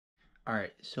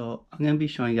Alright, so I'm going to be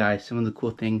showing you guys some of the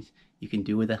cool things you can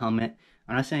do with a helmet.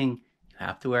 I'm not saying you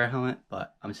have to wear a helmet,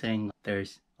 but I'm saying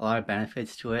there's a lot of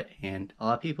benefits to it, and a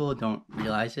lot of people don't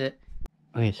realize it.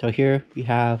 Okay, so here we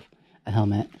have a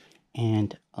helmet,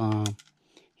 and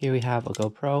here we have a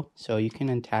GoPro, so you can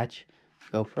attach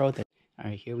a GoPro.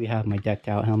 Alright, here we have my decked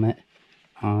out helmet.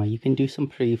 You can do some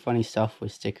pretty funny stuff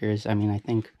with stickers. I mean, I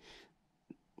think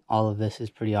all of this is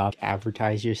pretty obvious.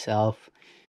 Advertise yourself.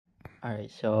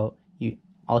 Alright, so you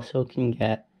also can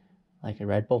get like a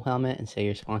Red Bull helmet and say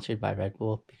you're sponsored by Red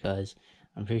Bull, because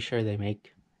I'm pretty sure they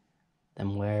make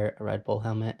them wear a Red Bull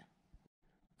helmet.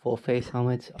 Full face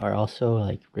helmets are also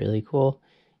like really cool,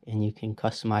 and you can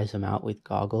customize them out with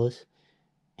goggles.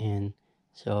 And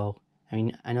so, I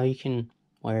mean, I know you can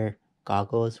wear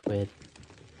goggles with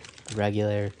a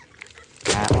regular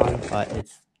hat on, but it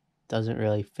doesn't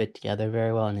really fit together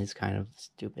very well and it's kind of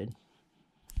stupid.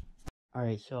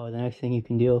 Alright, so the next thing you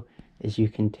can do is you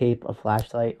can tape a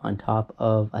flashlight on top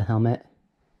of a helmet,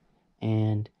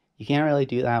 and you can't really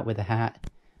do that with a hat,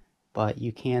 but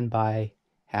you can buy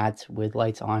hats with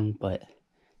lights on, but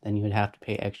then you would have to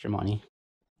pay extra money.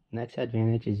 Next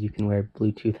advantage is you can wear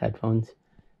Bluetooth headphones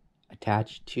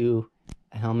attached to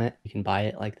a helmet. You can buy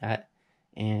it like that,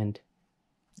 and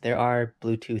there are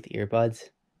Bluetooth earbuds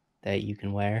that you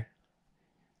can wear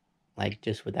like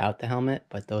just without the helmet,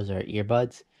 but those are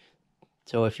earbuds.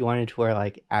 So if you wanted to wear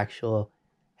like actual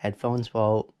headphones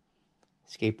while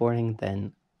skateboarding,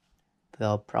 then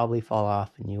they'll probably fall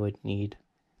off and you would need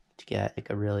to get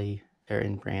like a really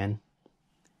certain brand,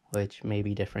 which may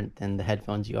be different than the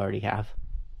headphones you already have.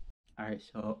 Alright,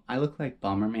 so I look like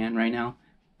Bomberman right now,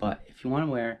 but if you want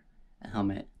to wear a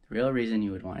helmet, the real reason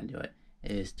you would want to do it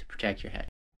is to protect your head.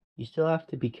 You still have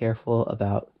to be careful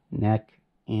about neck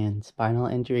and spinal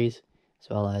injuries as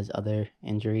well as other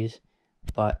injuries,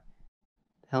 but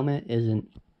helmet isn't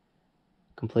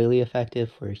completely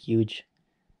effective for huge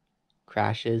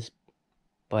crashes,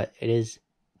 but it is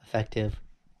effective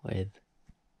with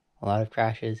a lot of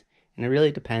crashes, and it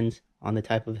really depends on the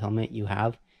type of helmet you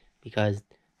have, because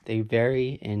they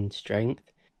vary in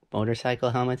strength. Motorcycle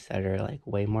helmets that are like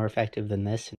way more effective than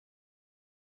this